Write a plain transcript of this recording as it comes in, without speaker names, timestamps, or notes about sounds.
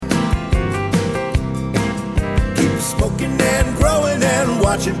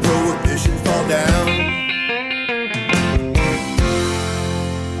watching prohibition fall down.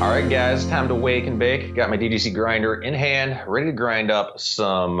 All right, guys, time to wake and bake. Got my DGC grinder in hand, ready to grind up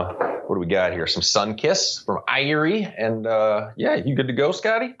some, what do we got here? Some Sunkiss from Irie. And yeah, you good to go,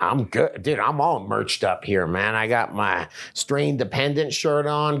 Scotty? I'm good. Dude, I'm all merched up here, man. I got my Strain Dependent shirt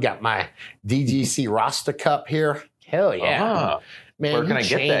on, got my DGC Rasta cup here. Hell yeah. Uh-huh. Man, where can I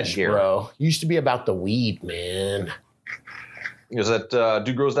get that gear? Bro. Used to be about the weed, man. Is that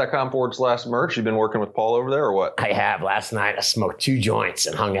dudegrows.com/merch? You've been working with Paul over there or what? I have. Last night, I smoked 2 joints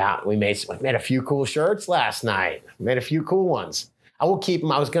and hung out. We made a few cool shirts last night. Made a few cool ones. I will keep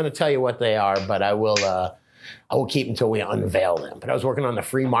them. I was going to tell you what they are, but I will keep them until we unveil them. But I was working on the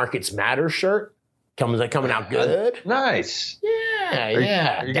Free Markets Matter shirt. Coming out good. Nice.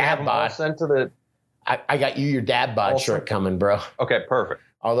 Yeah, Are you dad bod. Sent to the... I got you your dad bod shirt coming, bro. Okay, perfect.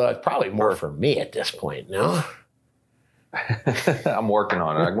 Although it's probably more for me at this point, no? I'm working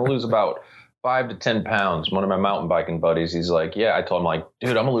on it. I'm going to lose about 5 to 10 pounds. One of my mountain biking buddies, he's like, yeah, I told him, like, dude,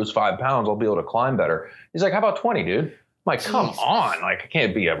 I'm going to lose 5 pounds. I'll be able to climb better. He's like, how about 20, dude? I'm like, come on. Like, I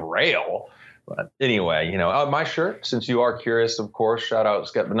can't be a rail. But anyway, my shirt, since you are curious, of course, shout out.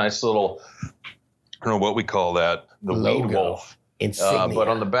 It's got the nice little, I don't know what we call that, the logo. Weed Wolf. Insignia. But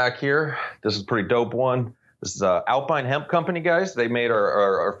on the back here, this is a pretty dope one. This is Alpine Hemp Company, guys. They made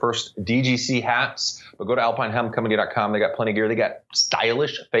our first DGC hats. But go to alpinehempcompany.com. They got plenty of gear. They got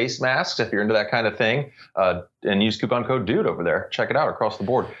stylish face masks if you're into that kind of thing. And use coupon code DUDE over there. Check it out across the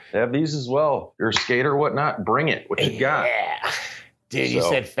board. They have these as well. If you're a skater or whatnot, bring it. What you got? Yeah. Dude, you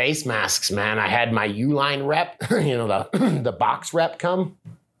said face masks, man. I had my Uline rep, the box rep come.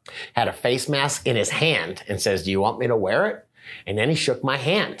 Had a face mask in his hand and says, do you want me to wear it? And then he shook my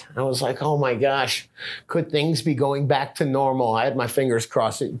hand. I was like, oh my gosh, could things be going back to normal? I had my fingers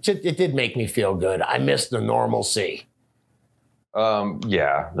crossed. It did make me feel good. I missed the normalcy.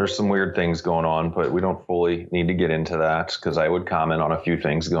 Yeah, there's some weird things going on, but we don't fully need to get into that because I would comment on a few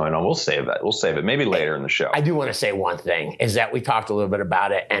things going on. We'll save that. We'll save it maybe later in the show. I do want to say one thing is that we talked a little bit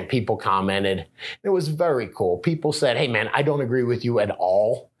about it and people commented. It was very cool. People said, hey, man, I don't agree with you at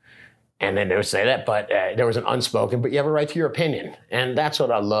all. And then they would say that, but there was an unspoken, but you have a right to your opinion. And that's what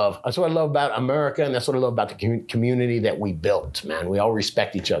I love. That's what I love about America, and that's what I love about the community that we built, man. We all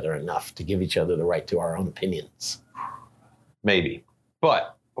respect each other enough to give each other the right to our own opinions. Maybe.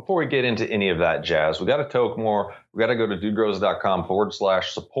 But before we get into any of that jazz, we got to talk more. We got to go to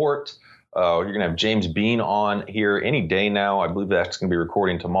dudegrows.com/support. You're going to have James Bean on here any day now. I believe that's going to be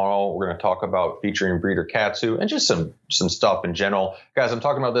recording tomorrow. We're going to talk about featuring Breeder Katsu and just some stuff in general. Guys, I'm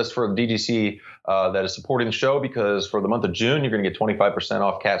talking about this for the DGC that is supporting the show because for the month of June, you're going to get 25%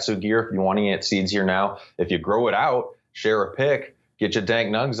 off Katsu gear if you want to get seeds here now. If you grow it out, share a pick, get your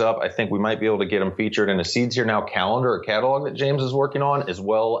dank nugs up. I think we might be able to get them featured in a Seeds Here Now calendar or catalog that James is working on, as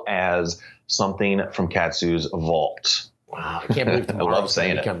well as something from Katsu's vault. Wow, I can't believe tomorrow. I love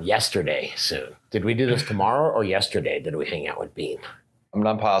saying it. Become yesterday soon. Did we do this tomorrow or yesterday? Did we hang out with Bean? I'm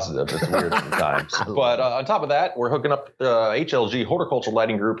not positive. It's weird sometimes. But on top of that, we're hooking up HLG Horticultural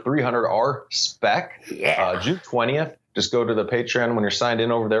Lighting Group 300R spec. Yeah. June 20th. Just go to the Patreon when you're signed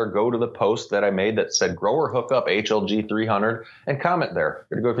in over there. Go to the post that I made that said Grower Hookup HLG 300 and comment there.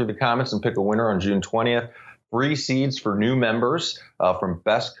 You're going to go through the comments and pick a winner on June 20th. Free seeds for new members from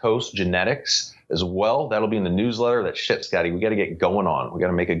Best Coast Genetics as well. That'll be in the newsletter. That shit, Scotty, we got to get going on. We got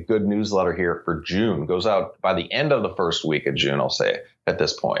to make a good newsletter here for June. Goes out by the end of the first week of June, I'll say at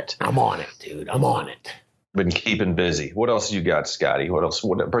this point. I'm on it, dude. I'm on it. Been keeping busy. What else you got, Scotty? What else?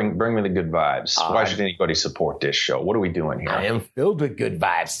 Bring me the good vibes. Why should anybody support this show? What are we doing here? I am filled with good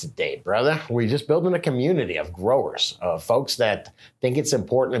vibes today, brother. We're just building a community of growers, of folks that think it's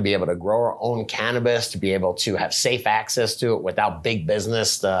important to be able to grow our own cannabis, to be able to have safe access to it without big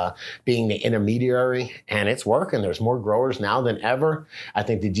business being the intermediary. And it's working. There's more growers now than ever. I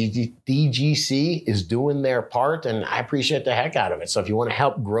think the DGC is doing their part, and I appreciate the heck out of it. So if you want to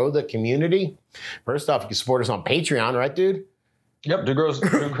help grow the community, first off, you can support us on Patreon, right, dude? Yep,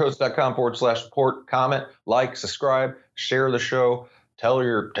 dudegrows.com/support, comment, like, subscribe, share the show, tell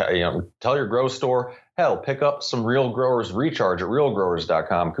your grow store. Hell, pick up some Real Growers Recharge at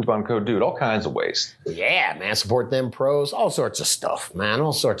realgrowers.com, coupon code DUDE, all kinds of ways. Yeah, man, support them pros, all sorts of stuff, man,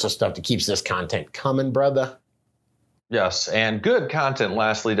 all sorts of stuff that keeps this content coming, brother. Yes, and good content,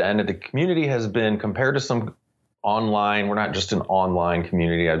 lastly, to end it. The community has been compared to some online. We're not just an online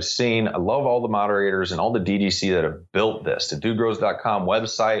community. I love all the moderators and all the DGC that have built this. The dudegrows.com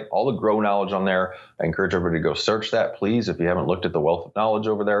website, all the grow knowledge on there. I encourage everybody to go search that, please, if you haven't looked at the wealth of knowledge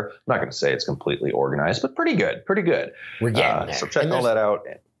over there. I'm not going to say it's completely organized, but pretty good. We're getting there. So check all that out.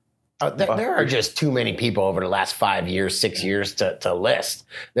 There are just too many people over the last 5 years, 6 years to list.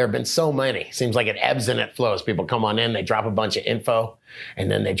 There have been so many. Seems like it ebbs and it flows. People come on in, they drop a bunch of info, and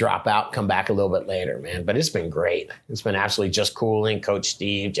then they drop out, come back a little bit later, man. But it's been great. It's been absolutely just cooling. Coach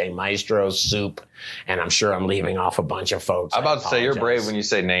Steve, Jay Maestro, Soup, and I'm sure I'm leaving off a bunch of folks. I'm about to say you're brave when you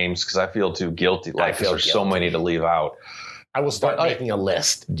say names because I feel too guilty. Like there's so many to leave out. I will start making a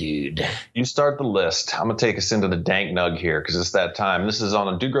list, dude. You start the list. I'm going to take us into the Dank Nug here because it's that time. This is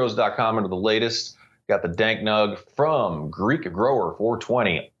on dudegrows.com under the latest. Got the Dank Nug from Greek Grower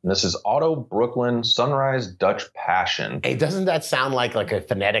 420. And this is Otto Brooklyn Sunrise Dutch Passion. Hey, doesn't that sound like a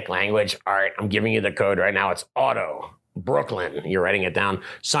phonetic language? All right, I'm giving you the code right now. It's Otto Brooklyn. You're writing it down.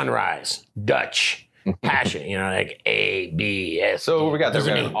 Sunrise Dutch Passion. Like A, B, S. So we got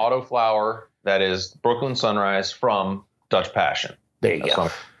an Otto flower that is Brooklyn Sunrise from Dutch Passion. There you go.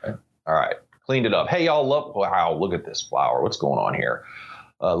 All right. Cleaned it up. Hey, y'all, wow, look at this flower. What's going on here?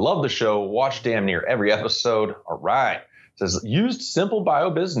 Love the show. Watch damn near every episode. All right. It says, used simple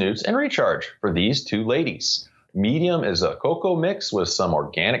BioBiz newts and recharge for these two ladies. Medium is a cocoa mix with some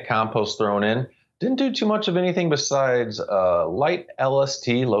organic compost thrown in. Didn't do too much of anything besides light LST,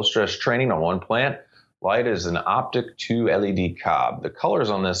 low stress training on one plant. Light is an Optic 2 LED cob. The colors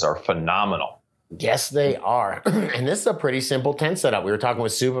on this are phenomenal. Yes, they are. And this is a pretty simple tent setup. We were talking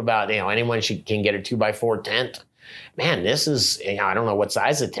with Soup about, anyone can get a 2x4 tent. Man, this is, I don't know what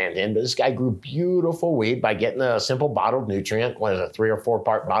size the tent in, but this guy grew beautiful weed by getting a simple bottled nutrient, what is it, 3 or 4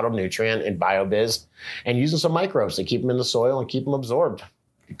 part bottled nutrient in BioBiz, and using some microbes to keep them in the soil and keep them absorbed.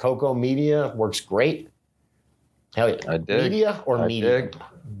 Cocoa media works great. Hell yeah. I dig. Media or medium?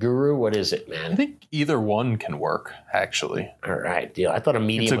 Guru, what is it, man? I think either one can work, actually. All right, deal. I thought a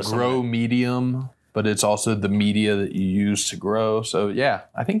medium was It's a grow medium, but it's also the media that you use to grow. So, yeah,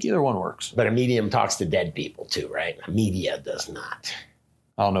 I think either one works. But a medium talks to dead people, too, right? A media does not.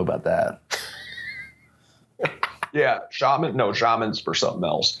 I don't know about that. Yeah, shamans for something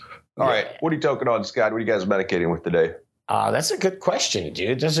else. All right, what are you toking on, Scott? What are you guys medicating with today? That's a good question,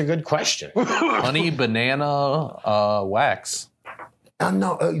 dude. That's a good question. Honey banana wax.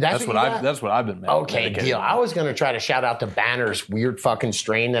 No, That's what I've been. Okay, deal. I was going to try to shout out to Banner's weird fucking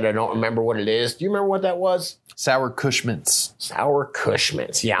strain that I don't remember what it is. Do you remember what that was? Sour Cushmints. Sour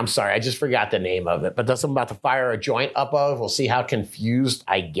Cushmints. Yeah, I'm sorry. I just forgot the name of it. But that's something about to fire a joint up of. We'll see how confused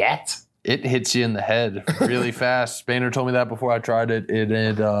I get. It hits you in the head really fast. Boehner told me that before I tried it.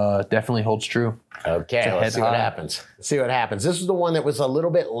 It definitely holds true. Okay, let's see what happens. This was the one that was a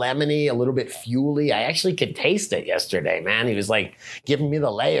little bit lemony, a little bit fuely. I actually could taste it yesterday, man. He was like giving me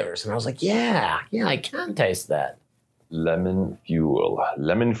the layers. And I was like, yeah, I can taste that. Lemon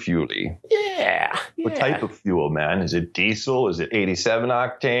fuely. Yeah. What type of fuel, man? Is it diesel? Is it 87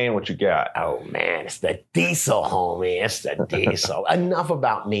 octane? What you got? Oh, man, it's the diesel, homie. It's the diesel. Enough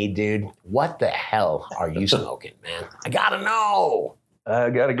about me, dude. What the hell are you smoking, man? I gotta know.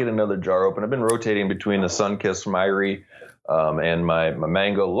 I gotta get another jar open. I've been rotating between the Sunkist from Irie and my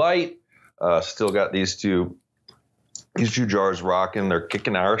Mango Light. Still got these two jars rocking. They're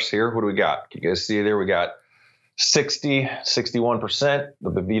kicking ours here. What do we got? Can you guys see there? We got 61%. The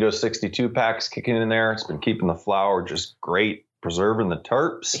Bevito 62 pack's kicking in there. It's been keeping the flower just great, preserving the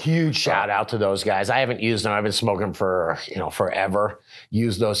terps. Huge shout out to those guys. I haven't used them. I've been smoking for, forever.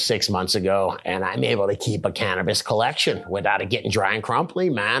 Used those 6 months ago, and I'm able to keep a cannabis collection without it getting dry and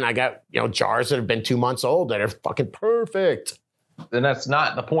crumply, man. I got, jars that have been 2 months old that are fucking perfect. And that's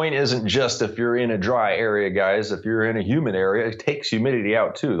not, the point isn't just if you're in a dry area, guys. If you're in a humid area, it takes humidity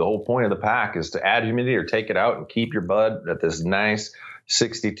out too. The whole point of the pack is to add humidity or take it out and keep your bud at this nice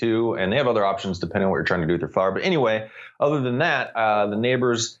 62. And they have other options depending on what you're trying to do with your flower. But anyway, other than that, the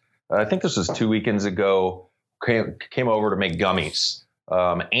neighbors, I think this was 2 weekends ago, came over to make gummies.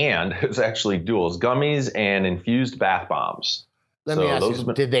 And it was actually duals, gummies and infused bath bombs. Let me ask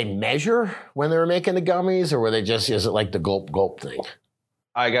you, did they measure when they were making the gummies, or were they is it like the gulp thing?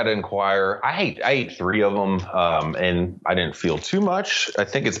 I got to inquire. I ate 3 of them, and I didn't feel too much. I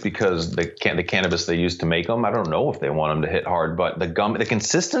think it's because the cannabis they used to make them, I don't know if they want them to hit hard, but the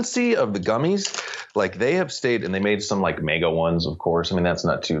consistency of the gummies, like they have stayed, and they made some like mega ones, of course. I mean, that's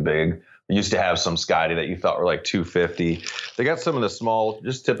not too big. They used to have some Scotty that you thought were like $2.50. They got some of the small,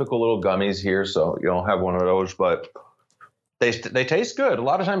 just typical little gummies here, so you don't have one of those, but They taste good. A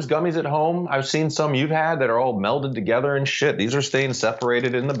lot of times gummies at home, I've seen some you've had that are all melded together and shit. These are staying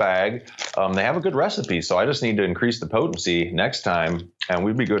separated in the bag. They have a good recipe, so I just need to increase the potency next time, and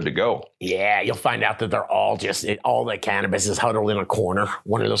we'd be good to go. Yeah, you'll find out that they're all all the cannabis is huddled in a corner,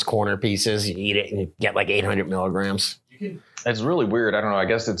 one of those corner pieces. You eat it and you get like 800 milligrams. It's really weird. I don't know. I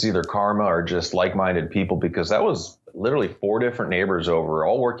guess it's either karma or just like-minded people, because that was literally 4 different neighbors over,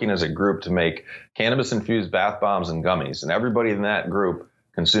 all working as a group to make cannabis-infused bath bombs and gummies. And everybody in that group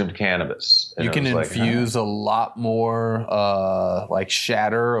consumed cannabis. And you can infuse a lot more like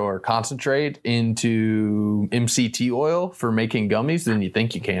shatter or concentrate into MCT oil for making gummies than you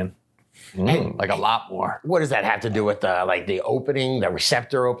think you can. Like a lot more. What does that have to do with the opening, the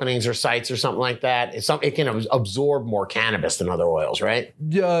receptor openings or sites or something like that? It can absorb more cannabis than other oils, right?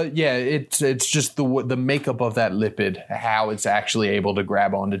 Yeah, it's just the makeup of that lipid, how it's actually able to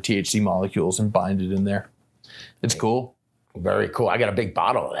grab onto THC molecules and bind it in there. It's cool. Very cool. I got a big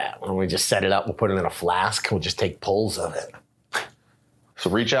bottle of that. When we just set it up, we'll put it in a flask. We'll just take pulls of it. So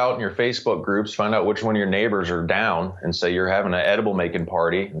reach out in your Facebook groups, find out which one of your neighbors are down, and say you're having an edible making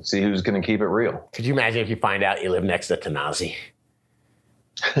party, and see who's going to keep it real. Could you imagine if you find out you live next to Tanazi?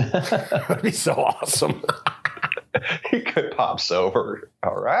 That'd be so awesome. He could pop sober.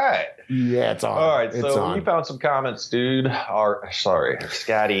 All right. Yeah, it's on. All right. It's So on. you found some comments, dude.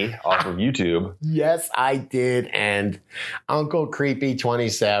 Scotty off of YouTube. Yes, I did. And Uncle Creepy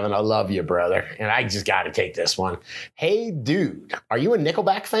 27, I love you, brother. And I just got to take this one. Hey, dude, are you a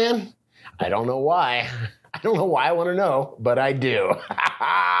Nickelback fan? I don't know why. I don't know why I want to know, but I do.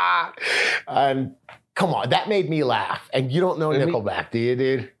 And come on, that made me laugh. And you don't know Nickelback, do you,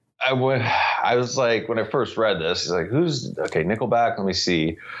 dude? I was like, when I first read this, it's like, Nickelback? Let me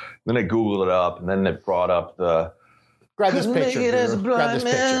see. Then I Googled it up, and then it brought up grab this picture. Make it as a blind Grab this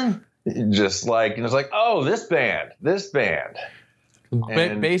man. picture. Just like, and it's like, oh, this band.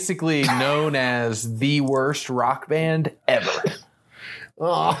 And Basically known as the worst rock band ever.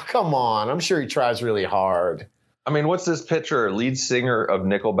 Oh, come on. I'm sure he tries really hard. I mean, what's this picture? Lead singer of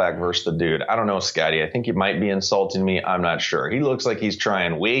Nickelback versus the dude. I don't know, Scotty. I think you might be insulting me. I'm not sure. He looks like he's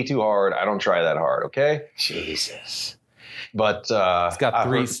trying way too hard. I don't try that hard, okay? Jesus. But It's got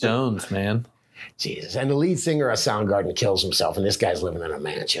 3 stones, man. Jesus. And the lead singer of Soundgarden kills himself, and this guy's living in a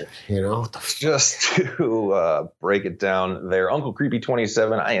mansion. You know? What the just to break it down there, Uncle Creepy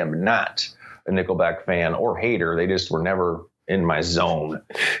 27, I am not a Nickelback fan or hater. They just were never in my zone.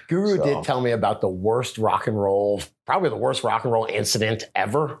 Guru did tell me about probably the worst rock and roll incident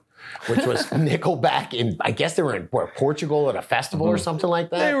ever, which was Nickelback in, I guess they were in Portugal at a festival or something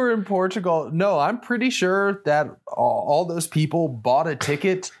like that. They were in Portugal. No, I'm pretty sure that all those people bought a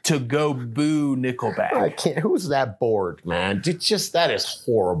ticket to go boo Nickelback. I can't. Who's that bored, man? That is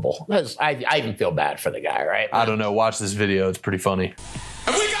horrible. I even feel bad for the guy, right? I don't know. Watch this video. It's pretty funny.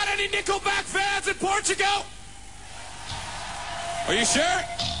 Have we got any Nickelback fans in Portugal? Are you sure?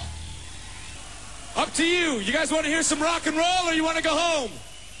 Up to you. You guys want to hear some rock and roll, or you want to go home?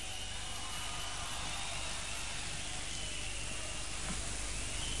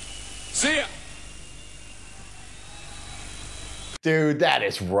 See ya. Dude, that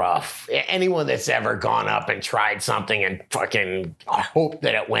is rough. Anyone that's ever gone up and tried something and fucking hoped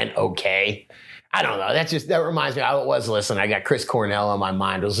that it went okay. I don't know. That reminds me. I was listening. I got Chris Cornell on my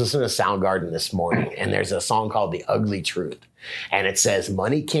mind. I was listening to Soundgarden this morning, and there's a song called The Ugly Truth. And it says,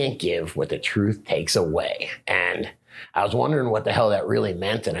 money can't give what the truth takes away. And I was wondering what the hell that really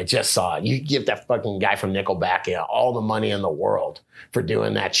meant, and I just saw it. You give that fucking guy from Nickelback all the money in the world for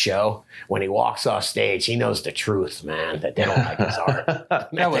doing that show. When he walks off stage, he knows the truth, man, that they don't like his art.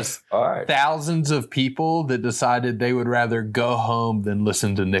 That was right. Thousands of people that decided they would rather go home than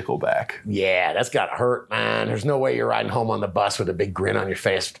listen to Nickelback. Yeah, that's got to hurt, man. There's no way you're riding home on the bus with a big grin on your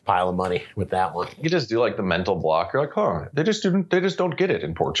face with a pile of money with that one. You just do like the mental block. You're like, they just don't get it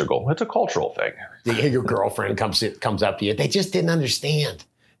in Portugal. It's a cultural thing. Your girlfriend comes up to you. They just didn't understand.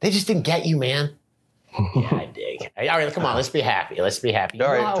 They just didn't get you, man. Yeah, I dig. All right, come on. Let's be happy. All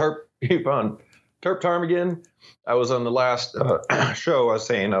right, Terp Ptarmigan. I was on the last show. I was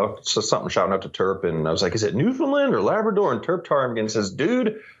saying something shouting out to Terp, and I was like, is it Newfoundland or Labrador? And Terp Ptarmigan says,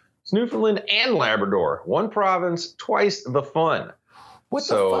 dude, it's Newfoundland and Labrador. One province, twice the fun. What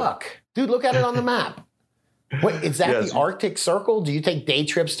the fuck? Dude, look at it on the map. Wait, is that Yes. the Arctic Circle? Do you take day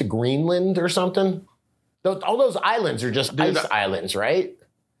trips to Greenland or something? All those islands are just ice islands, right?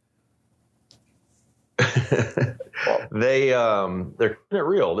 They're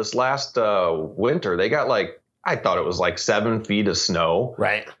real. This last winter, they got I thought it was 7 feet of snow.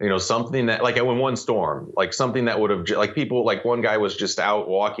 Right. You know, something that in one storm, something that would have people, one guy was just out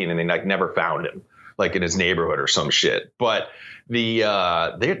walking and they never found him, in his neighborhood or some shit. But they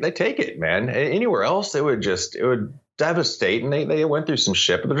take it, man. Anywhere else, it would devastate. And they went through some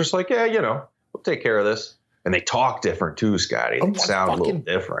shit, but they're just we'll take care of this. And they talk different too, Scotty. They sound a little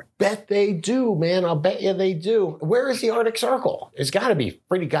different. Bet they do, man. I'll bet you they do. Where is the Arctic Circle? It's got to be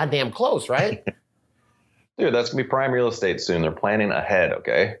pretty goddamn close, right? Dude, that's going to be prime real estate soon. They're planning ahead,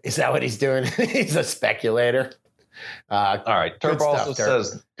 okay? Is that what he's doing? He's a speculator. All right. Good Turp also stuff, Turp.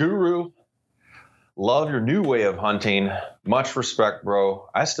 says, Guru, love your new way of hunting. Much respect, bro.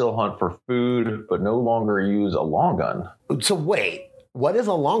 I still hunt for food, but no longer use a long gun. So wait, what is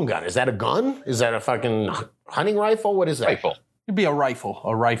a long gun? Is that a gun? Is that a fucking hunting rifle? What is that? Rifle. It'd be a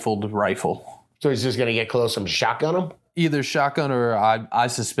rifled rifle. So he's just gonna get close and shotgun him? Either shotgun or I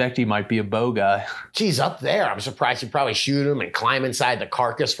suspect he might be a bow guy. Geez, up there, I'm surprised he'd probably shoot him and climb inside the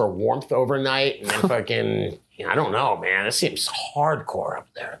carcass for warmth overnight and then fucking, I don't know, man. It seems hardcore up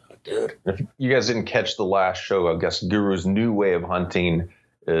there, dude. If you guys didn't catch the last show, I guess Guru's new way of hunting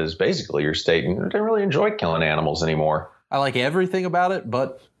is basically you're stating I don't really enjoy killing animals anymore. I like everything about it,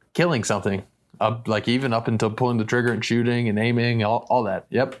 but killing something. Like even up until pulling the trigger and shooting and aiming, all that.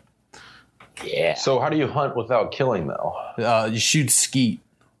 Yep. Yeah. So how do you hunt without killing, though? You shoot skeet.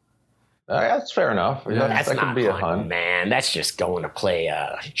 That's fair enough. Yeah. That's that not could be a hunting, hunt. man. That's just going to play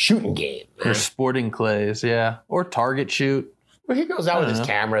a shooting game. Or sporting clays, yeah. Or target shoot. Well, he goes out with his know.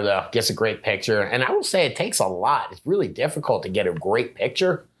 camera, though, gets a great picture. And I will say it takes a lot. It's really difficult to get a great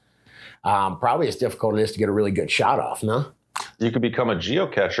picture. Probably as difficult as it is to get a really good shot off, no? You could become a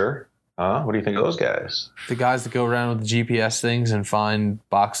geocacher. What do you think of those guys? The guys that go around with the GPS things and find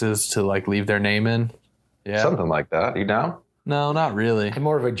boxes to like leave their name in. Yeah. Something like that. You down? No, not really. I'm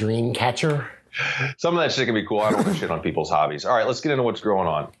more of a dream catcher. Some of that shit can be cool. I don't want to shit on people's hobbies. All right, let's get into what's going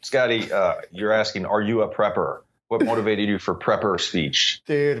on. Scotty, you're asking, are you a prepper? What motivated you for prepper speech?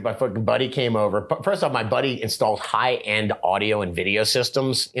 Dude, my fucking buddy came over. First off, my buddy installs high-end audio and video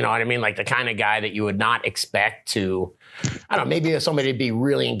systems. You know what I mean? Like the kind of guy that you would not expect to, I don't know, maybe somebody to be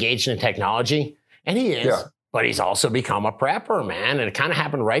really engaged in technology. And he is. Yeah. But he's also become a prepper, man. And it kind of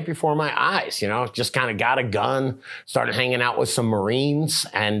happened right before my eyes, you know? Just kind of got a gun, started hanging out with some Marines.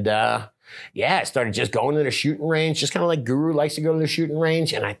 And, I started just going to the shooting range, just kind of like Guru likes to go to the shooting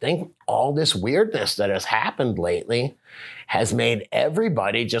range. And I think all this weirdness that has happened lately has made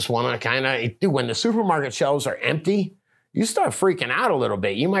everybody just want to kind of, dude, when the supermarket shelves are empty, you start freaking out a little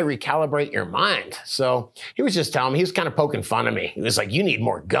bit. You might recalibrate your mind. So he was just telling me, he was kind of poking fun of me. He was like, you need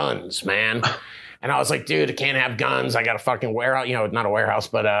more guns, man. And I was like, dude, I can't have guns. I got a fucking warehouse, not a warehouse,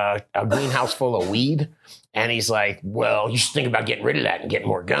 but a greenhouse full of weed. And he's like, well, you should think about getting rid of that and getting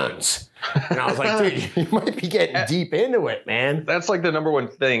more guns. And I was like, dude, you might be getting deep into it, man. That's like the number one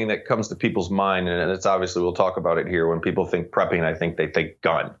thing that comes to people's mind. And it's obviously, we'll talk about it here. When people think prepping, I think they think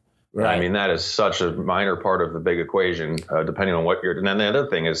gun. Right. I mean, that is such a minor part of the big equation, depending on what you're. And then the other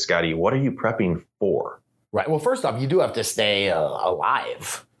thing is, Scotty, what are you prepping for? Right. Well, first off, you do have to stay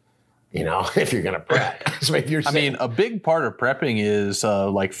alive, if you're going to prep. So if you're a big part of prepping is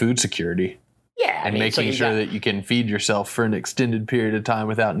like food security. Yeah, And making sure that you can feed yourself for an extended period of time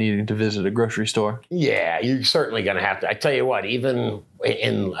without needing to visit a grocery store. Yeah, you're certainly going to have to. I tell you what, even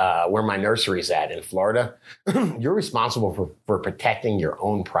in where my nursery's at in Florida, you're responsible for protecting your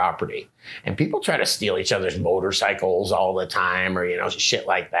own property. And people try to steal each other's motorcycles all the time or, shit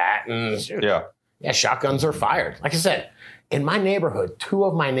like that. And yeah, shotguns are fired. Like I said, in my neighborhood, 2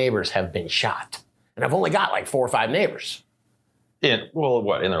 of my neighbors have been shot. And I've only got like 4 or 5 neighbors. In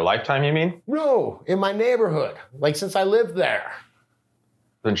their lifetime, you mean? No, in my neighborhood, like since I lived there.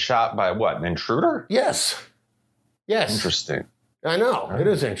 Been shot by what, an intruder? Yes. Interesting. I know. It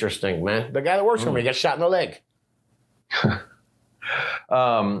is interesting, man. The guy that works for me got shot in the leg.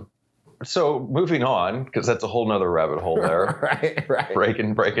 So moving on, because that's a whole nother rabbit hole there. right.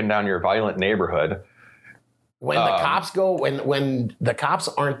 Breaking down your violent neighborhood. When the cops go, when the cops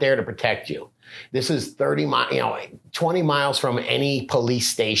aren't there to protect you, this is 20 miles from any police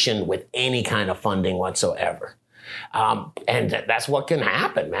station with any kind of funding whatsoever. And that's what can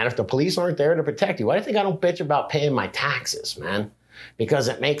happen, man. If the police aren't there to protect you, why do you think I don't bitch about paying my taxes, man? Because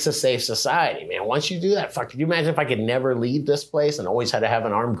it makes a safe society, man. Once you do that, could you imagine if I could never leave this place and always had to have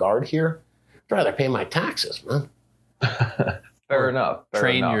an armed guard here? I'd rather pay my taxes, man. Fair enough.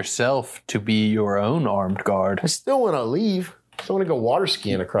 Train yourself to be your own armed guard. I still want to leave. I still want to go water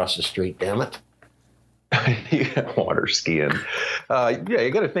skiing across the street, damn it. Water skiing.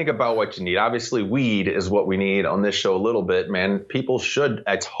 You got to think about what you need. Obviously, weed is what we need on this show a little bit, man. People should,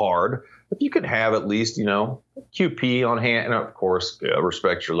 it's hard. If you could have at least, QP on hand, and of course,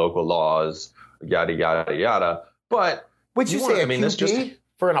 respect your local laws, yada, yada, yada. But would you say QP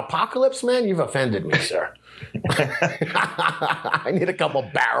for an apocalypse, man? You've offended me, sir. I need a couple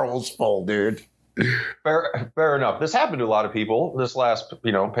barrels full, dude. Fair enough. This happened to a lot of people this last,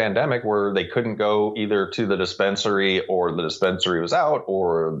 pandemic where they couldn't go either to the dispensary or the dispensary was out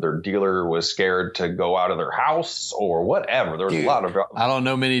or their dealer was scared to go out of their house or whatever. There was a lot of. I don't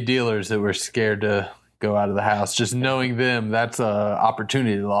know many dealers that were scared to go out of the house. Just knowing them, that's a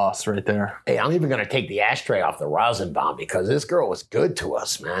opportunity lost right there. Hey, I'm even going to take the ashtray off the rosin bomb because this girl was good to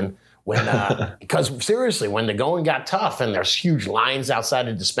us, man. When because seriously, when the going got tough and there's huge lines outside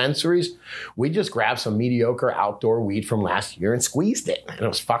of dispensaries, we just grabbed some mediocre outdoor weed from last year and squeezed it. And it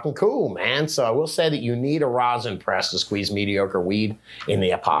was fucking cool, man. So I will say that you need a rosin press to squeeze mediocre weed in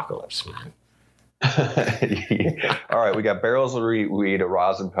the apocalypse, man. All right, we got barrels of weed, a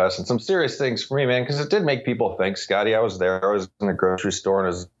rosin press, and some serious things for me, man, because it did make people think. Scotty, I was there. I was in the grocery store,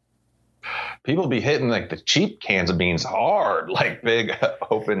 and people be hitting like the cheap cans of beans hard, like big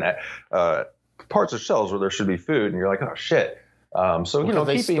open parts of shelves where there should be food, and you're like, oh shit. So you know,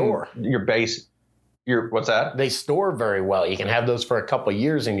 they keeping store. your base. What's that? They store very well. You can have those for a couple of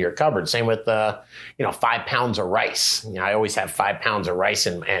years in your cupboard. Same with 5 pounds of rice. You know, I always have 5 pounds of rice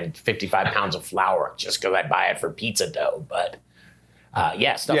and 55 pounds of flour just because I buy it for pizza dough. But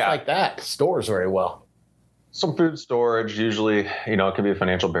stuff like that stores very well. Some food storage, usually, you know, it can be a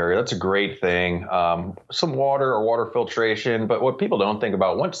financial barrier. That's a great thing. Some water or water filtration. But what people don't think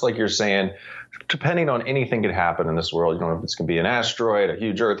about, once, like you're saying, depending on anything could happen in this world, you know, if it's going to be an asteroid, a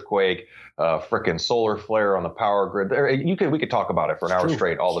huge earthquake, frickin' solar flare on the power grid. We could talk about it for an hour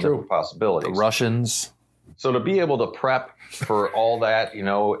straight, all the different possibilities. The Russians. So to be able to prep for all that, you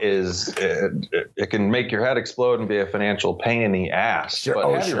know, it can make your head explode and be a financial pain in the ass.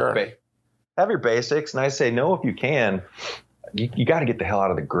 Sure. But have your basics. And I say, no, if you can, you got to get the hell out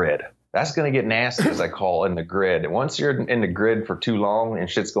of the grid. That's going to get nasty, as I call in the grid. And once you're in the grid for too long and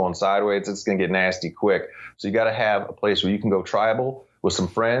shit's going sideways, it's going to get nasty quick. So you got to have a place where you can go tribal with some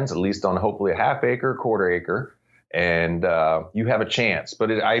friends, at least on hopefully a half acre, quarter acre, and you have a chance.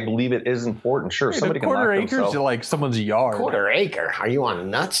 But I believe it is important. Sure, somebody can quarter lock acres themselves. are like someone's yard. Quarter acre? Are you on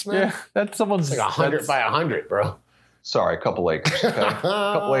nuts, man? Yeah, that's someone's. It's like 100 by 100, bro. Sorry, a couple acres. Okay? A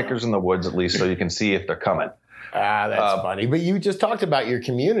couple acres in the woods at least, so you can see if they're coming. That's funny. But you just talked about your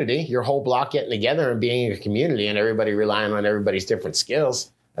community, your whole block getting together and being a community, and everybody relying on everybody's different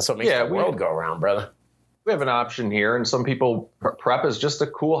skills. That's what makes the world go around, brother. We have an option here, and some people prep is just a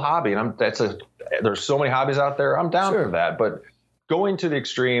cool hobby, and there's so many hobbies out there. I'm down for that, but going to the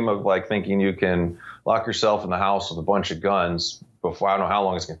extreme of like thinking you can lock yourself in the house with a bunch of guns before, I don't know how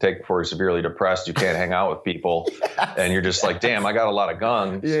long it's going to take before you're severely depressed, you can't hang out with people, and you're just like, damn, I got a lot of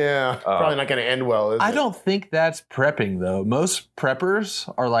guns. Yeah, probably not going to end well, is it? I don't think that's prepping though. Most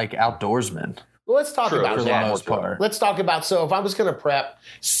preppers are like outdoorsmen. Well, let's talk about for the that. most part. Let's talk about, so if I was going to prep,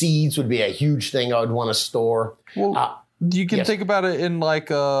 seeds would be a huge thing I would want to store. Well, you can think about it in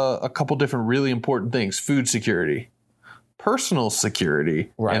like a couple different really important things: food security, personal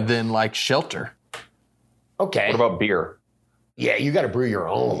security, and then like shelter. Okay. What about beer? Yeah, you got to brew your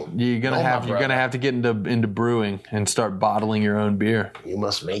own. You're gonna have to get into brewing and start bottling your own beer. You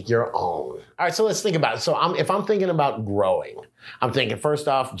must make your own. All right, so let's think about it. So if I'm thinking about growing, I'm thinking first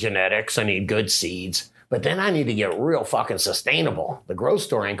off genetics. I need good seeds, but then I need to get real fucking sustainable. The grocery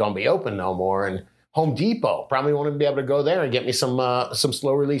store ain't gonna be open no more, and Home Depot probably won't even be able to go there and get me some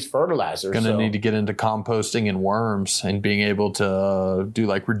slow release fertilizer. Gonna need to get into composting and worms and being able to do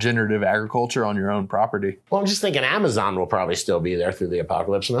like regenerative agriculture on your own property. Well, I'm just thinking Amazon will probably still be there through the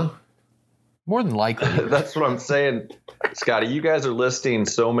apocalypse, no? More than likely. That's what I'm saying, Scotty. You guys are listing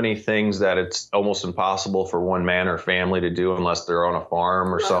so many things that it's almost impossible for one man or family to do unless they're on a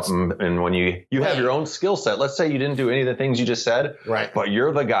farm or something. And when you have your own skill set, let's say you didn't do any of the things you just said, right? But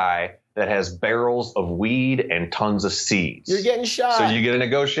you're the guy that has barrels of weed and tons of seeds. You're getting shot. So you get to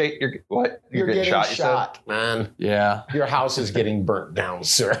negotiate. You're getting shot, man. Yeah. Your house is getting burnt down,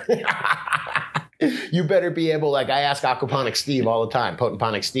 sir. You better be able, like I ask Aquaponic Steve all the time,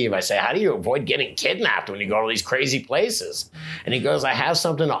 Potentponic Steve, I say, how do you avoid getting kidnapped when you go to these crazy places? And he goes, I have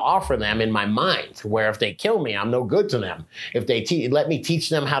something to offer them in my mind where if they kill me, I'm no good to them. If they let me teach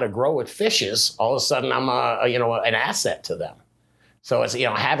them how to grow with fishes, all of a sudden I'm an asset to them. So it's,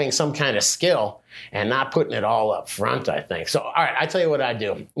 having some kind of skill and not putting it all up front, I think. So, all right, I tell you what I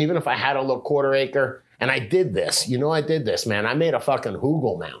do. Even if I had a little quarter acre, and I did this, man. I made a fucking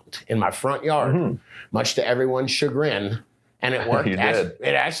hugel mound in my front yard, much to everyone's chagrin. And it worked. You did.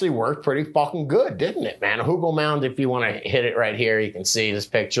 It actually worked pretty fucking good, didn't it, man? A hugel mound, if you want to hit it right here, you can see this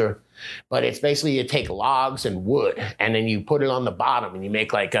picture. But it's basically you take logs and wood, and then you put it on the bottom, and you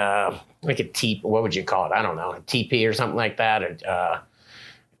make like a teepee. What would you call it? I don't know, a teepee or something like that.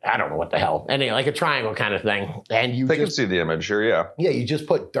 I don't know what the hell. Anyway, like a triangle kind of thing. And you I can just, see the image here, yeah. yeah, you just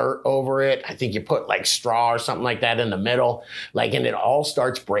put dirt over it. I think you put like straw or something like that in the middle, like, and it all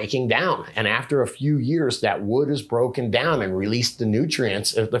starts breaking down. And after a few years, that wood is broken down and released the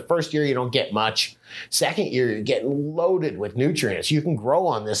nutrients. The first year, you don't get much. Second year, you're getting loaded with nutrients. You can grow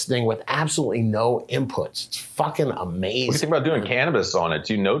on this thing with absolutely no inputs. It's fucking amazing. What do you think about doing cannabis on it?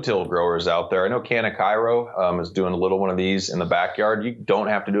 Do you no-till growers out there? I know Canna Cairo is doing a little one of these in the backyard. You don't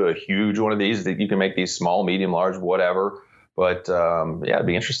have to do a huge one of these. You can make these small, medium, large, whatever. But yeah, it'd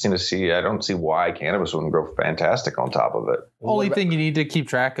be interesting to see. I don't see why cannabis wouldn't grow fantastic on top of it. Only thing you need to keep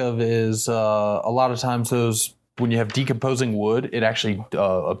track of is a lot of times when you have decomposing wood, it actually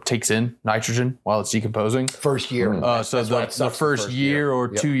takes in nitrogen while it's decomposing. First year. So the first year or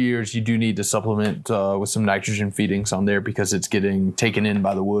 2 years, you do need to supplement with some nitrogen feedings on there because it's getting taken in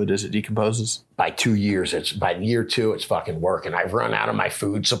by the wood as it decomposes. By 2 years, by year 2, it's fucking working. I've run out of my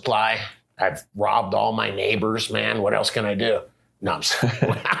food supply. I've robbed all my neighbors, man. What else can I do? No, I'm sorry.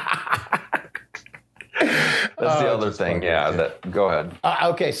 That's the other thing. Yeah. Go ahead.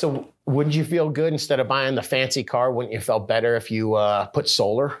 Okay, so wouldn't you feel good instead of buying the fancy car? Wouldn't you feel better if you put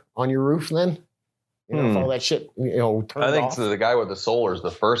solar on your roof then? You know, if all that shit, turned I think off? the guy with the solar is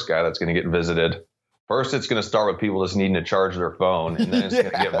the first guy that's going to get visited. First, it's going to start with people just needing to charge their phone, and then it's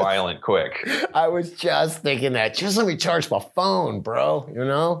going to get violent quick. I was just thinking that. Just let me charge my phone, bro. You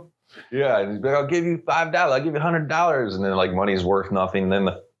know? Yeah, and he's like, I'll give you $5. I'll give you $100, and then like money's worth nothing. And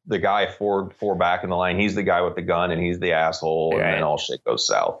then the guy four back in the line, he's the guy with the gun, and he's the asshole, and then all shit goes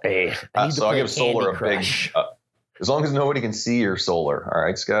south. Hey, So I'll give solar a big. As long as nobody can see your solar, all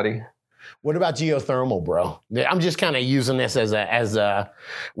right, Scotty. What about geothermal, bro? I'm just kind of using this as a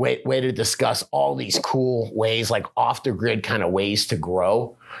way to discuss all these cool ways, like off the grid kind of ways to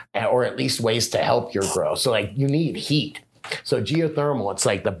grow, or at least ways to help your grow. So like you need heat. So geothermal, it's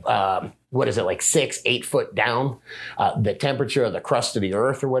like what is it, like 6-8 foot down? The temperature of the crust of the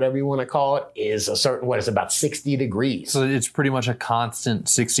earth, or whatever you want to call it, is a certain, about 60 degrees. So it's pretty much a constant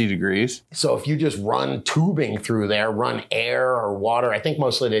 60 degrees. So if you just run tubing through there, run air or water, I think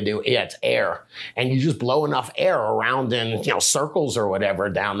mostly they do, it's air, and you just blow enough air around in circles or whatever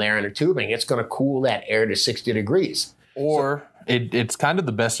down there in the tubing, it's going to cool that air to 60 degrees. Or it's kind of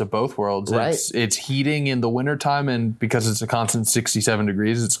the best of both worlds. Right. It's heating in the wintertime, and because it's a constant 67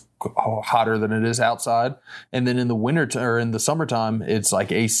 degrees, it's hotter than it is outside. And then in the winter or in the summertime, it's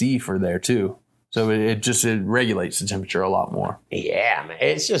like AC for there too. So it regulates the temperature a lot more. Yeah, man.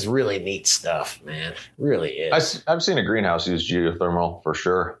 It's just really neat stuff, man. It really is. I've seen a greenhouse use geothermal for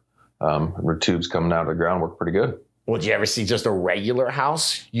sure. Tubes coming out of the ground work pretty good. Would you ever see just a regular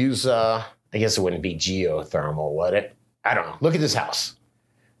house use, I guess it wouldn't be geothermal, would it? I don't know. Look at this house.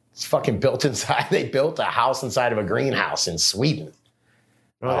 It's fucking built inside. They built a house inside of a greenhouse in Sweden.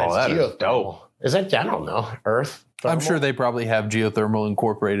 Oh, that is dope. Is that, I don't know, Earth? Thermal? I'm sure they probably have geothermal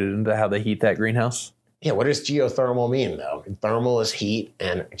incorporated into how they heat that greenhouse. Yeah, what does geothermal mean, though? Thermal is heat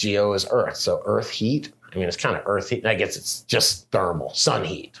and geo is earth. So earth heat, I mean, it's kind of earth heat. I guess it's just thermal, sun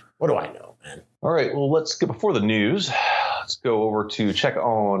heat. What do I know, man? All right, well, let's get before the news. Let's go over to check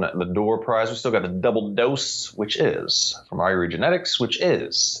on the door prize. We still got the double dose, which is from Irie Genetics, which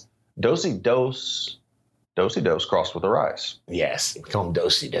is Dosey Dose crossed with a rise. Yes, we call them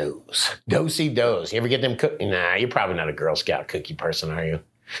Dosey Dos. Dosey Dos. You ever get them cookie? Nah, you're probably not a Girl Scout cookie person, are you?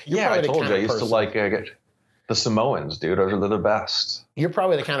 Yeah, I told you. I used to like the Samoans, dude. They're the best. You're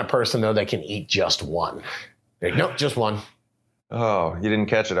probably the kind of person, though, that can eat just one. Like, nope, just one. Oh, you didn't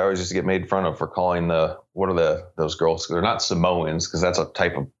catch it. I always used to get made fun of for calling those girls? They're not Samoans, because that's a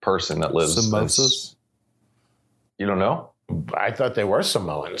type of person that lives. Samosas? You don't know? I thought they were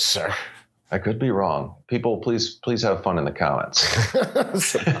Samoans, sir. I could be wrong. People, please have fun in the comments.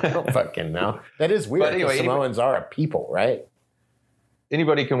 I don't fucking know. That is weird. But anyway, Samoans are a people, right?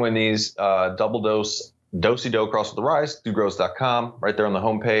 Anybody can win these double dose Dosey Do Cross with the Rise through grows.com, right there on the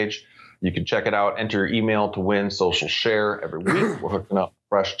homepage. You can check it out. Enter your email to win social share every week. We're hooking up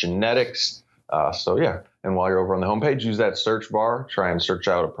fresh genetics. So yeah. And while you're over on the homepage, use that search bar. Try and search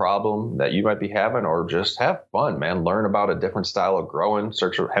out a problem that you might be having, or just have fun, man. Learn about a different style of growing.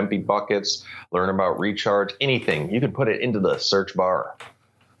 Search for hempy buckets. Learn about recharge. Anything. You can put it into the search bar.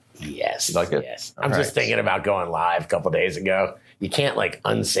 Yes. Like it? Yes. I'm just thinking about going live a couple days ago. You can't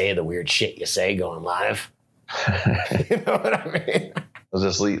unsay the weird shit you say going live. You know what I mean? I was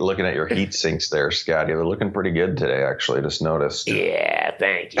just looking at your heat sinks there, Scotty. They're looking pretty good today, actually. I just noticed. Yeah,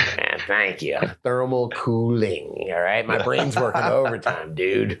 thank you, man. Thank you. Thermal cooling, all right? My brain's working overtime,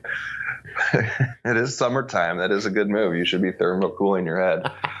 dude. It is summertime. That is a good move. You should be thermal cooling your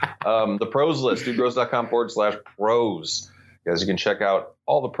head. The pros list, dudegrows.com/pros. Guys, you can check out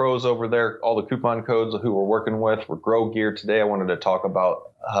all the pros over there, all the coupon codes who we're working with. We're Grow Gear today. I wanted to talk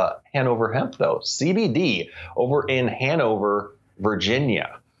about Hanover Hemp, though. CBD over in Hanover,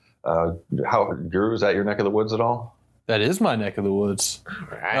 Virginia. Guru, is that your neck of the woods at all? That is my neck of the woods.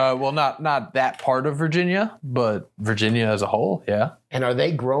 Right. Well, not that part of Virginia, but Virginia as a whole, yeah. And are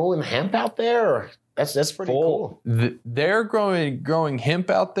they growing hemp out there? Or? That's pretty cool. They're growing hemp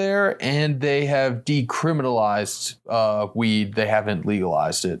out there, and they have decriminalized weed. They haven't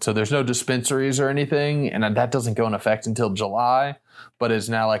legalized it. So there's no dispensaries or anything, and that doesn't go in effect until July, but it's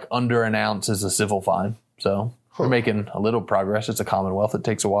now like under an ounce is a civil fine. So we're making a little progress. It's a Commonwealth. It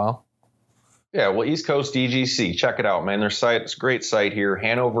takes a while. Yeah, well, East Coast DGC, check it out, man. Their site, it's a great site here,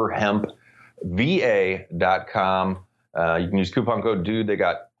 HanoverHempVA.com. You can use coupon code DUDE. They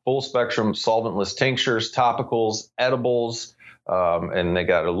got full spectrum solventless tinctures, topicals, edibles, and they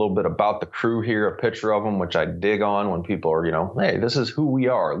got a little bit about the crew here, a picture of them, which I dig on when people are, hey, this is who we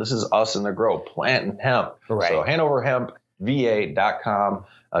are. This is us in the grow, planting hemp. Right. So HanoverHempVA.com.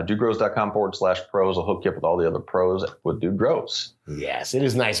 DudeGrows.com/pros will hook you up with all the other pros with Dude Grows. Yes, it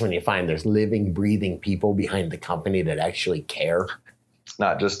is nice when you find there's living, breathing people behind the company that actually care.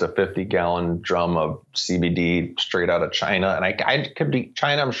 Not just a 50-gallon drum of CBD straight out of China. And I could be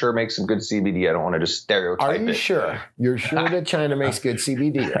China, I'm sure, makes some good CBD. I don't want to just stereotype Are it. you sure? You're sure that China makes good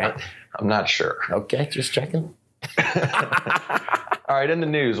CBD, right? I'm not sure. Okay, just checking. All right, in the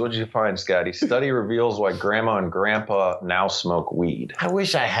news, what did you find, Scotty? Study reveals why grandma and grandpa now smoke weed. I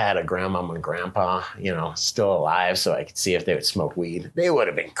wish I had a grandma and grandpa, still alive so I could see if they would smoke weed. They would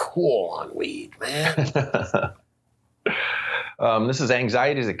have been cool on weed, man. This is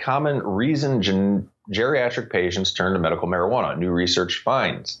anxiety is a common reason geriatric patients turn to medical marijuana. New research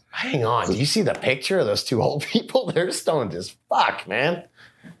finds. Hang on. Do you see the picture of those two old people? They're stoned as fuck, man.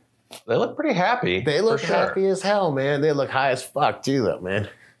 They look pretty happy. They look for sure. happy as hell, man. They look high as fuck, too, though, man.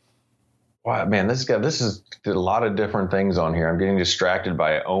 Wow, man, this is a lot of different things on here. I'm getting distracted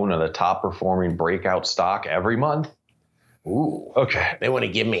by ONA, the top performing breakout stock every month. Ooh. Okay. They want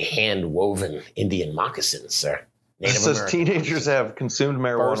to give me hand-woven Indian moccasins, sir. It says teenagers have consumed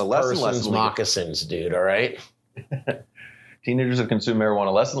marijuana less and less. Moccasins, dude, all right? Teenagers have consumed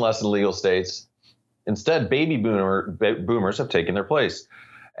marijuana less and less in legal states. Instead, baby boomers have taken their place.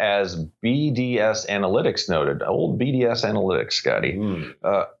 As BDS Analytics noted, old BDS Analytics, Scotty. Do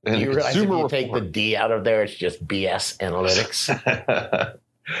you realize if you take the D out of there, it's just BS Analytics?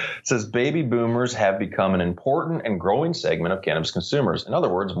 Says baby boomers have become an important and growing segment of cannabis consumers. In other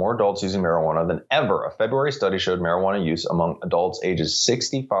words, more adults using marijuana than ever. A February study showed marijuana use among adults ages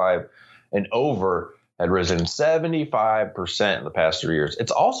 65 and over had risen 75% in the past 3 years.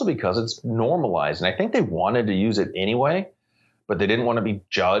 It's also because it's normalized. And I think they wanted to use it anyway, but they didn't want to be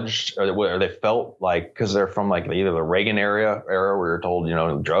judged, or they felt like, because they're from like either the Reagan era where you're told,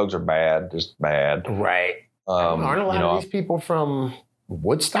 drugs are bad, just bad. Right. Aren't a lot of these people from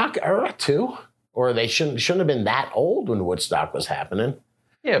Woodstock era too? Or they shouldn't have been that old when Woodstock was happening.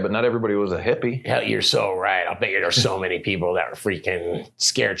 Yeah, but not everybody was a hippie. Hell, you're so right. I bet you there's so many people that were freaking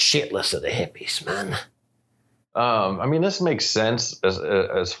scared shitless of the hippies, man. This makes sense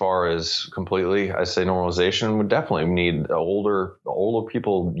as far as completely. I say normalization would definitely need older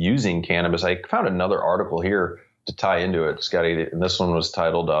people using cannabis. I found another article here to tie into it, Scotty, and this one was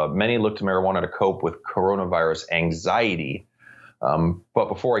titled, Many Look to Marijuana to Cope with Coronavirus Anxiety. But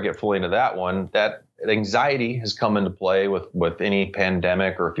before I get fully into that one, that anxiety has come into play with any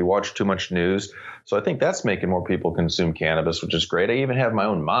pandemic or if you watch too much news. So I think that's making more people consume cannabis, which is great. I even have my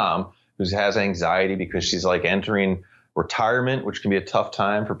own mom who has anxiety because she's like entering retirement, which can be a tough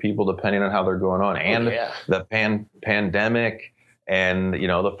time for people depending on how they're going on. And the pandemic and,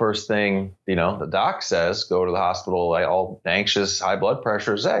 the first thing, the doc says, go to the hospital, all anxious, high blood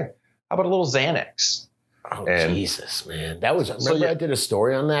pressure, say, how about a little Xanax? Oh, Jesus, man. Remember I did a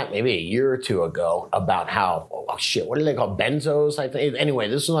story on that maybe a year or two ago about how, what do they call benzos? I think. Anyway,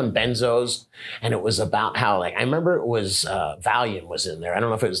 this was on benzos, and it was about how, I remember it was Valium was in there. I don't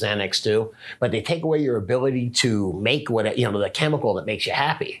know if it was Xanax too, but they take away your ability to make the chemical that makes you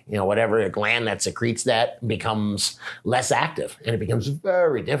happy. Whatever gland that secretes that becomes less active, and it becomes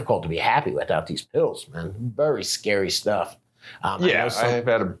very difficult to be happy without these pills, man. Very scary stuff. I've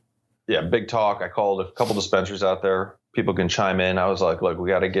had big talk. I called a couple dispensaries out there. People can chime in. I was like, look, we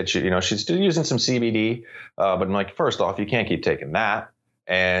got to get you, she's still using some CBD. But I'm like, first off, you can't keep taking that.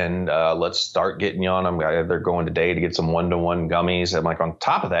 And let's start getting you on them. They're going today to get some 1-to-1 gummies. I'm like, on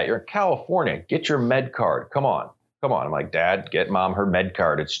top of that, you're in California. Get your med card. Come on. I'm like, Dad, get Mom her med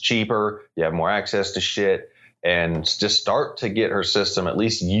card. It's cheaper. You have more access to shit. and just start to get her system at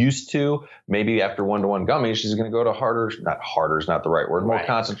least used to. Maybe after 1-to-1 gummies, she's going to go to harder's not the right word, more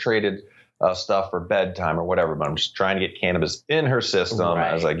concentrated stuff for bedtime or whatever. But I'm just trying to get cannabis in her system.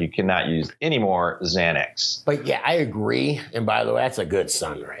 I was like, you cannot use any more Xanax. But yeah, I agree. And by the way, that's a good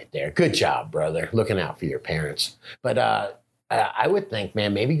son right there. Good job, brother. Looking out for your parents. But I would think,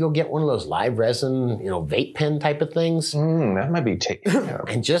 man, maybe go get one of those live resin, vape pen type of things. That might be taken care of.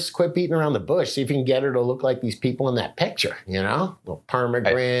 And just quit beating around the bush. See if you can get her to look like these people in that picture, Little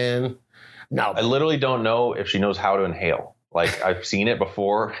permagrin. No. I literally don't know if she knows how to inhale. Like, I've seen it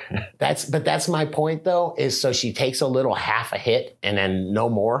before. That's my point, though, is so she takes a little half a hit and then no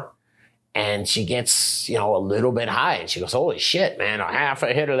more. And she gets, a little bit high. And she goes, holy shit, man, a half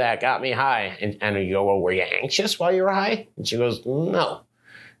a hit of that got me high. And you go, well, were you anxious while you were high? And she goes, no.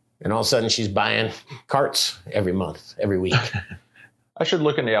 And all of a sudden she's buying carts every month, every week. I should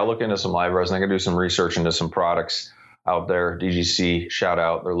look into some live resin. I can do some research into some products out there. DGC, shout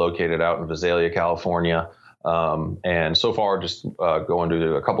out. They're located out in Visalia, California. And so far, just going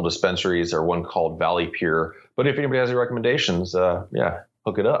to a couple dispensaries. There's one called Valley Pure. But if anybody has any recommendations,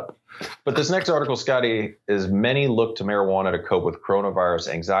 hook it up. But this next article, Scotty, is many look to marijuana to cope with coronavirus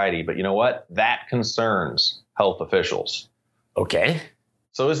anxiety. But you know what? That concerns health officials. Okay.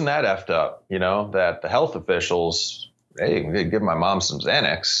 So isn't that effed up, that the health officials, hey, give my mom some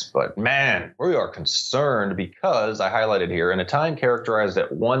Xanax. But man, we are concerned because I highlighted here, in a time characterized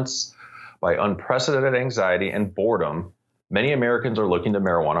at once by unprecedented anxiety and boredom, many Americans are looking to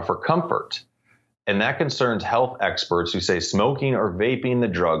marijuana for comfort. And that concerns health experts who say smoking or vaping the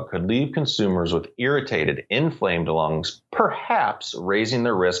drug could leave consumers with irritated, inflamed lungs, perhaps raising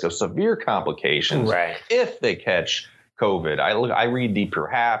their risk of severe complications if they catch COVID. I read the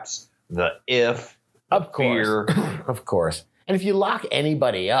perhaps, the if, of course. Of course. And if you lock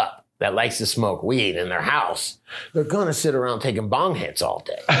anybody up that likes to smoke weed in their house, they're going to sit around taking bong hits all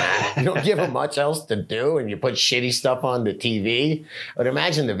day. You don't give them much else to do, and you put shitty stuff on the TV. But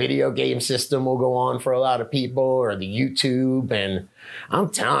imagine the video game system will go on for a lot of people, or the YouTube, and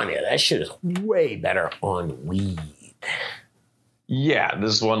I'm telling you, that shit is way better on weed. Yeah,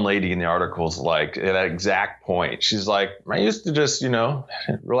 this one lady in the article is like, at that exact point, she's like, I used to just,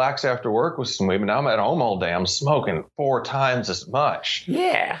 relax after work with some weed, but now I'm at home all day. I'm smoking 4 times as much.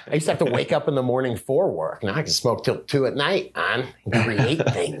 Yeah, I used to have to wake up in the morning for work. Now I can smoke till 2 at night, and create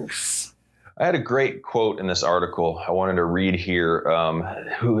things. I had a great quote in this article I wanted to read here.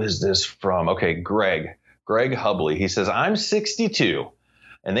 Who is this from? Okay, Greg Hubley. He says, I'm 62.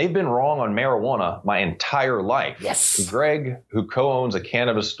 And they've been wrong on marijuana my entire life. Yes. Greg, who co-owns a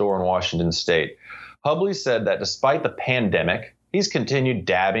cannabis store in Washington State. Hubley said that despite the pandemic, he's continued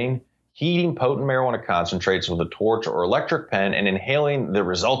dabbing, heating potent marijuana concentrates with a torch or electric pen and inhaling the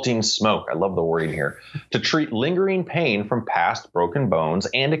resulting smoke. I love the wording here. To treat lingering pain from past broken bones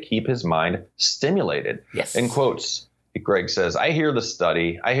and to keep his mind stimulated. Yes. In quotes, Greg says, I hear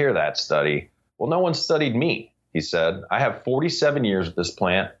that study. Well, no one studied me. He said, I have 47 years with this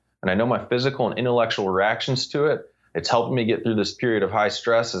plant, and I know my physical and intellectual reactions to it. It's helping me get through this period of high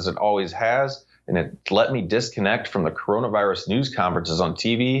stress, as it always has, and it let me disconnect from the coronavirus news conferences on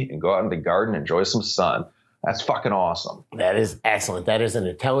TV and go out in the garden and enjoy some sun. That's fucking awesome. That is excellent. That is an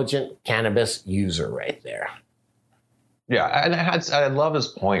intelligent cannabis user right there. Yeah, and I love his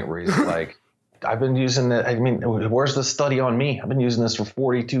point where he's like, I've been using it. I mean, where's the study on me? I've been using this for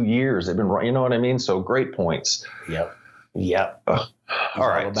 42 years. They've been, you know what I mean? So great points. Yep. All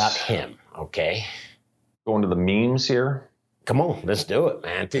right. All about him. Okay. Going to the memes here. Come on, let's do it,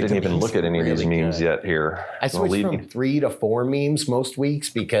 man. Didn't even look at any of these memes yet here. I switched from 3 to 4 memes most weeks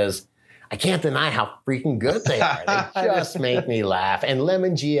because I can't deny how freaking good they are. They just make me laugh. And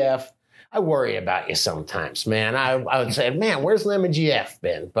Lemon GF, I worry about you sometimes, man. I would say, man, where's Lemon GF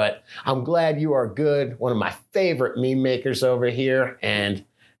been? But I'm glad you are good. One of my favorite meme makers over here. And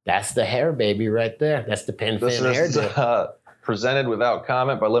that's the hair baby right there. That's the pin fin hairdo. Presented without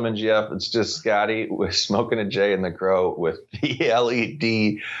comment by Lemon GF. It's just Scotty with smoking a J in the Crow with the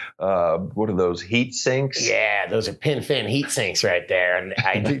LED, what are those, heat sinks? Yeah, those are pin fin heat sinks right there. And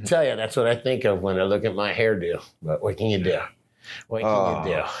I do tell you, that's what I think of when I look at my hairdo. But what can you do? What can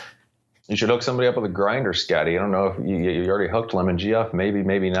you do? You should hook somebody up with a grinder, Scotty. I don't know if you already hooked Lemon GF,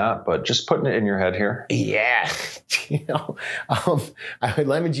 maybe not, but just putting it in your head here. Yeah.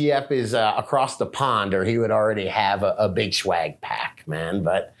 Lemon GF is across the pond, or he would already have a big swag pack, man.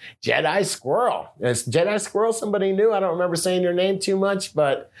 But Jedi Squirrel. Is Jedi Squirrel somebody new? I don't remember saying your name too much,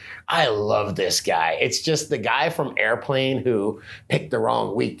 but I love this guy. It's just the guy from Airplane who picked the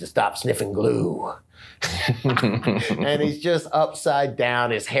wrong week to stop sniffing glue. And he's just upside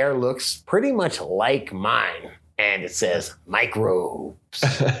down. His hair looks pretty much like mine. And it says microbes.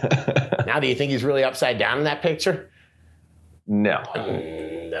 Now, do you think he's really upside down in that picture? No.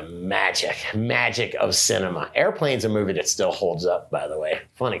 The magic of cinema. Airplane's a movie that still holds up, by the way.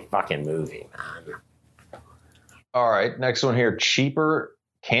 Funny fucking movie, man. All right, next one here. Cheaper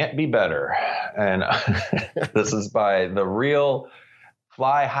can't be better. And this is by The Real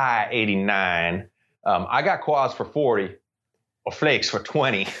Fly High 89. I got quads for 40 or flakes for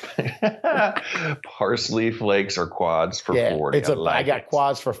 20. Parsley flakes or quads for 40. I got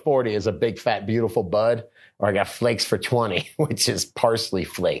quads for 40 as a big, fat, beautiful bud, or I got flakes for 20, which is parsley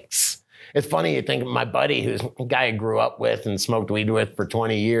flakes. It's funny, you think my buddy, who's a guy I grew up with and smoked weed with for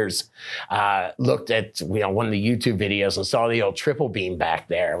 20 years, looked at one of the YouTube videos and saw the old triple beam back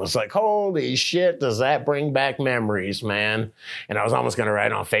there. It was like, holy shit, does that bring back memories, man? And I was almost going to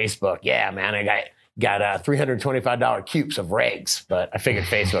write on Facebook, yeah, man, I got $325 cubes of regs, but I figured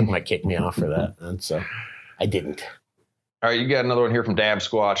Facebook might kick me off for that, and so I didn't. All right, you got another one here from Dab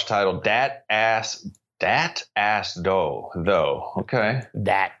Squatch titled Dat Ass Dough, though. Okay.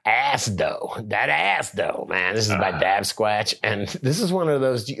 That ass dough, man. This is by Dab Squatch. And this is one of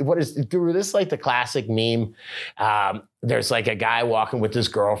those, Guru, this is like the classic meme. There's like a guy walking with his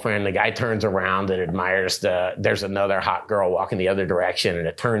girlfriend. The guy turns around and admires there's another hot girl walking the other direction, and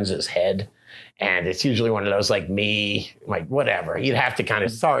it turns his head. And it's usually one of those like me, like whatever. You'd have to kind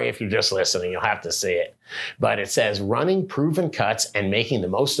of, sorry if you're just listening, you'll have to see it. But it says, running proven cuts and making the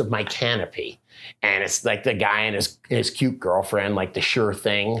most of my canopy. And it's like the guy and his cute girlfriend, like the sure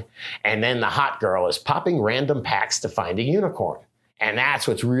thing. And then the hot girl is popping random packs to find a unicorn. And that's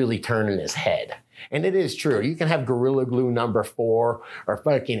what's really turning his head. And it is true. You can have Gorilla Glue number 4 or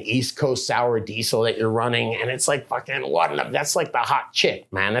fucking East Coast Sour Diesel that you're running. And it's like fucking, that's like the hot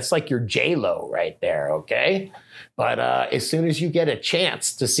chick, man. That's like your J-Lo right there, okay? But as soon as you get a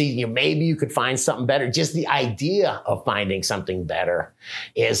chance to see, maybe you could find something better, just the idea of finding something better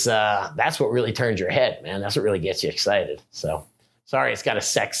is, that's what really turns your head, man. That's what really gets you excited. So, sorry, it's got a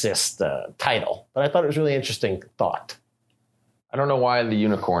sexist title, but I thought it was a really interesting thought. I don't know why the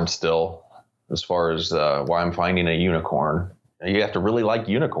unicorn still, as far as why I'm finding a unicorn. You have to really like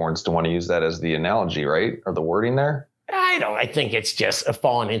unicorns to want to use that as the analogy, right? Or the wording there? I think it's just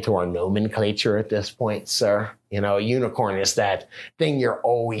fallen into our nomenclature at this point, sir. A unicorn is that thing you're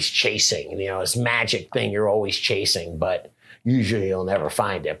always chasing. It's magic thing you're always chasing, but usually you'll never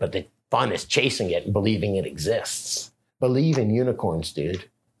find it. But the fun is chasing it and believing it exists. Believe in unicorns, dude.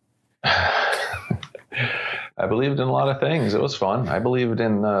 I believed in a lot of things. It was fun. I believed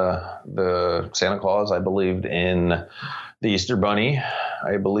in the Santa Claus. I believed in the Easter Bunny.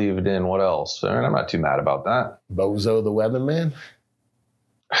 I believed in what else? I mean, I'm not too mad about that. Bozo the Weatherman.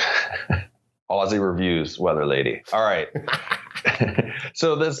 Aussie Reviews, Weather Lady. All right.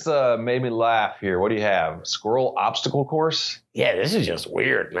 So this made me laugh here. What do you have? Squirrel obstacle course? Yeah, this is just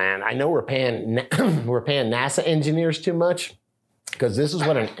weird, man. I know we're paying NASA engineers too much, because this is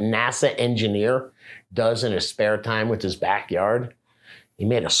what a NASA engineer does in his spare time with his backyard. He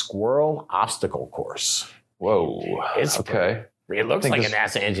made a squirrel obstacle course. Whoa. It's okay. It looks like a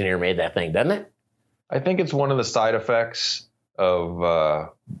NASA engineer made that thing, doesn't it? I think it's one of the side effects of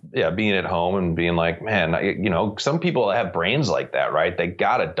being at home and being like, man, some people have brains like that, right? They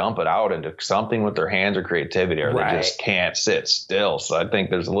got to dump it out into something with their hands or creativity, or they just can't sit still. So I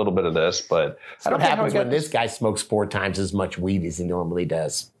think there's a little bit of this, but that's what happens when this guy smokes 4 times as much weed as he normally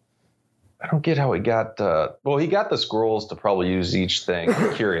does. I don't get how he got, he got the squirrels to probably use each thing.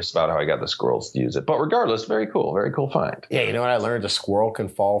 I'm curious about how he got the squirrels to use it. But regardless, very cool find. Yeah, you know what I learned? A squirrel can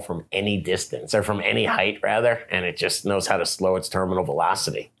fall from any distance, or from any height, rather, and it just knows how to slow its terminal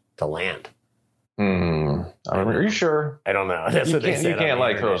velocity to land. Are you sure? I don't know. That's what they said. You can't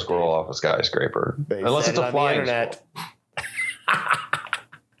like throw a squirrel off a skyscraper. Unless it's a flying squirrel.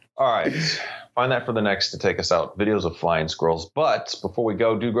 All right. Find that for the next to take us out. Videos of flying squirrels. But before we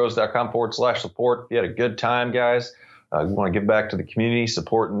go, dudegrows.com/support. If you had a good time, guys, we want to give back to the community,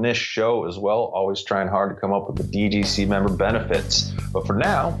 supporting this show as well. Always trying hard to come up with the DGC member benefits. But for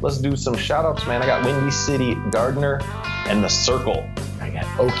now, let's do some shout outs, man. I got Windy City Gardener and The Circle. I got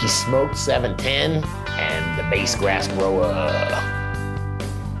Okie Smoke 710 and the Base Grass Grower.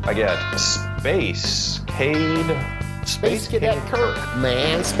 I got Space Cadet Kirk,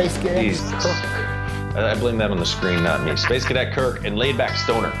 man. Space Cadet Kirk. I blame that on the screen, not me. Space Cadet Kirk and Laid Back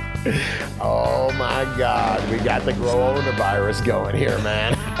Stoner. Oh my God, we got the coronavirus going here,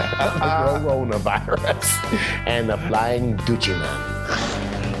 man. The coronavirus and the Flying Dutchman.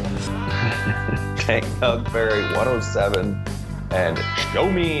 Tank Dog Fairy 107 and show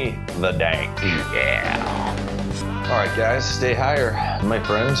me the dank. Yeah. All right, guys, stay higher, my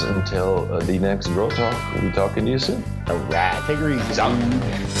friends. Until the next Grow Talk, we'll be talking to you soon. All right. Take it easy.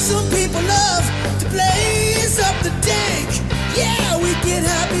 Some people love to blaze up the dank. Yeah, we get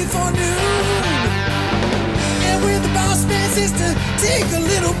high before noon. And when the boss man says to take a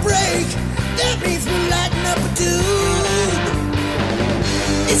little break, that means we're lighting up a dude.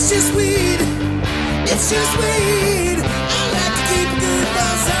 It's just weed. It's just weed. I like to keep a good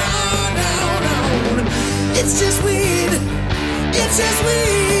buzz on. It's just weed. It's just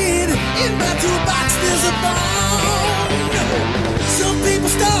weed. In my toolbox there's a bone. Some people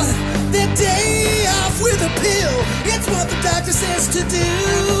start their day off with a pill. It's what the doctor says to do.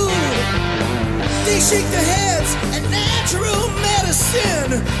 They shake their heads at natural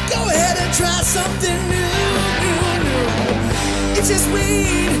medicine. Go ahead and try something new. It's just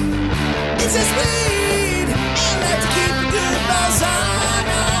weed. It's just weed. I like to keep a good buzz on.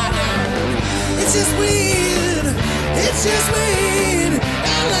 It's just weed. It's just weed.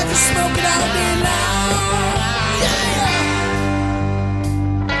 I like to smoke it all day long. Yeah.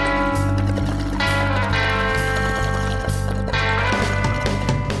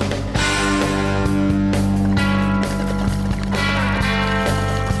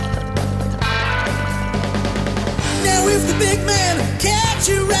 Now if the big man catch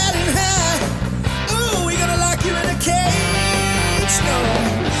you riding high, ooh, we gonna lock you in a cage. No.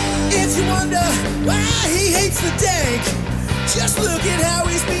 If you wonder why he hates the dank, just look at how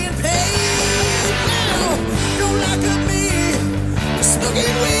he's being paid. Now, don't lock up me for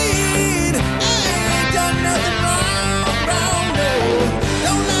smoking weed.